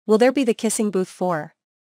Will there be the Kissing Booth 4?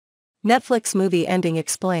 Netflix movie ending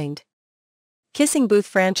explained. Kissing Booth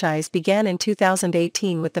franchise began in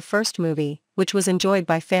 2018 with the first movie, which was enjoyed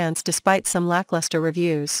by fans despite some lackluster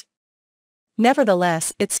reviews.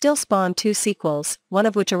 Nevertheless, it still spawned 2 sequels, one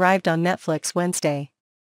of which arrived on Netflix Wednesday.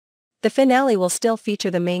 The finale will still feature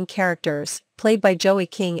the main characters, played by Joey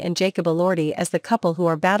King and Jacob Elordi, as the couple who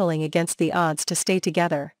are battling against the odds to stay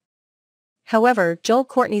together. However, Joel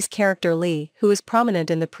Courtney's character Lee, who is prominent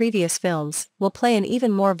in the previous films, will play an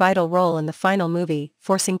even more vital role in the final movie,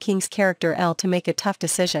 forcing King's character Elle to make a tough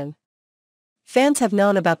decision. Fans have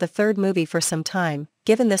known about the third movie for some time,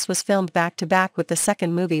 given this was filmed back-to-back with the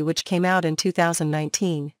second movie, which came out in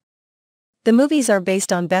 2019. The movies are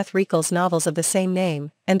based on Beth Reekles' novels of the same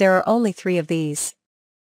name, and there are only 3 of these.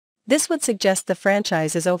 This would suggest the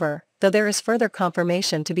franchise is over, though there is further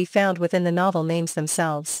confirmation to be found within the novel names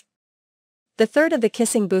themselves. The third of the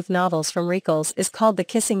Kissing Booth novels from Reekles is called The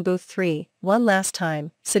Kissing Booth 3, One Last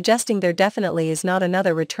Time, suggesting there definitely is not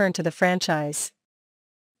another return to the franchise.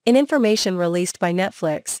 In information released by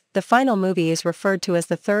Netflix, the final movie is referred to as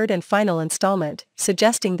the third and final installment,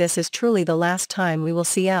 suggesting this is truly the last time we will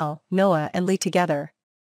see Elle, Noah and Lee together.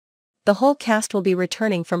 The whole cast will be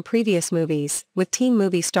returning from previous movies, with teen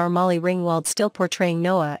movie star Molly Ringwald still portraying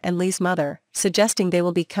Noah and Lee's mother, suggesting they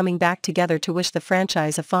will be coming back together to wish the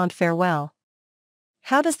franchise a fond farewell.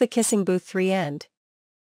 How does The Kissing Booth 3 end?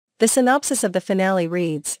 The synopsis of the finale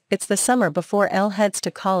reads, it's the summer before Elle heads to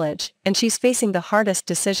college, and she's facing the hardest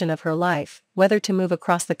decision of her life, whether to move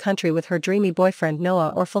across the country with her dreamy boyfriend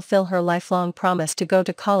Noah or fulfill her lifelong promise to go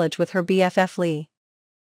to college with her BFF Lee.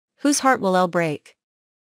 Whose heart will Elle break?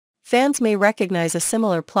 Fans may recognize a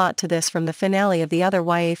similar plot to this from the finale of the other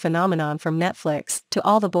YA phenomenon from Netflix, To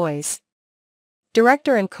All the Boys.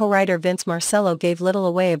 Director and co-writer Vince Marcello gave little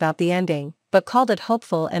away about the ending, but called it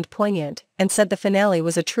hopeful and poignant, and said the finale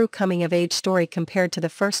was a true coming-of-age story compared to the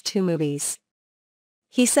first 2 movies.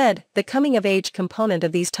 He said, the coming-of-age component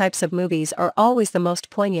of these types of movies are always the most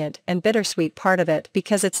poignant and bittersweet part of it,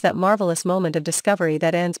 because it's that marvelous moment of discovery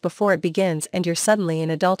that ends before it begins and you're suddenly in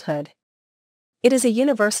adulthood. It is a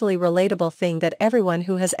universally relatable thing that everyone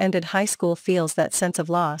who has ended high school feels that sense of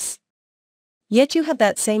loss. Yet you have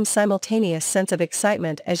that same simultaneous sense of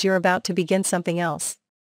excitement as you're about to begin something else.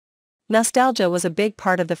 Nostalgia was a big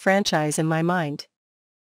part of the franchise in my mind.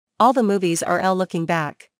 All the movies are Elle looking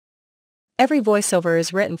back. Every voiceover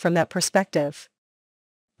is written from that perspective.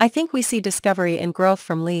 I think we see discovery and growth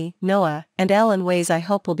from Lee, Noah, and Elle in ways I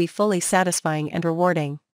hope will be fully satisfying and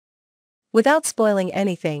rewarding. Without spoiling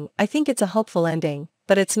anything, I think it's a hopeful ending,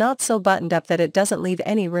 but it's not so buttoned up that it doesn't leave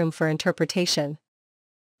any room for interpretation.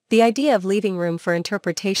 The idea of leaving room for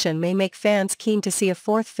interpretation may make fans keen to see a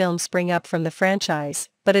 4th film spring up from the franchise,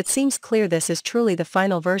 but it seems clear this is truly the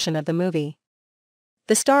final version of the movie.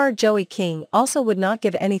 The star Joey King also would not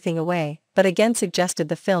give anything away, but again suggested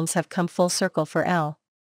the films have come full circle for Elle.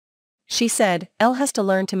 She said, Elle has to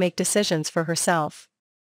learn to make decisions for herself.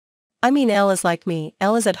 I mean, Elle is like me,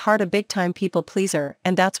 Elle is at heart a big-time people pleaser,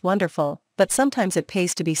 and that's wonderful, but sometimes it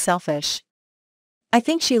pays to be selfish. I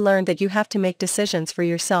think she learned that you have to make decisions for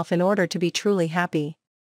yourself in order to be truly happy.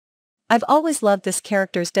 I've always loved this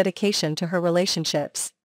character's dedication to her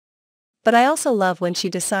relationships. But I also love when she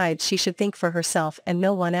decides she should think for herself and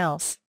no one else.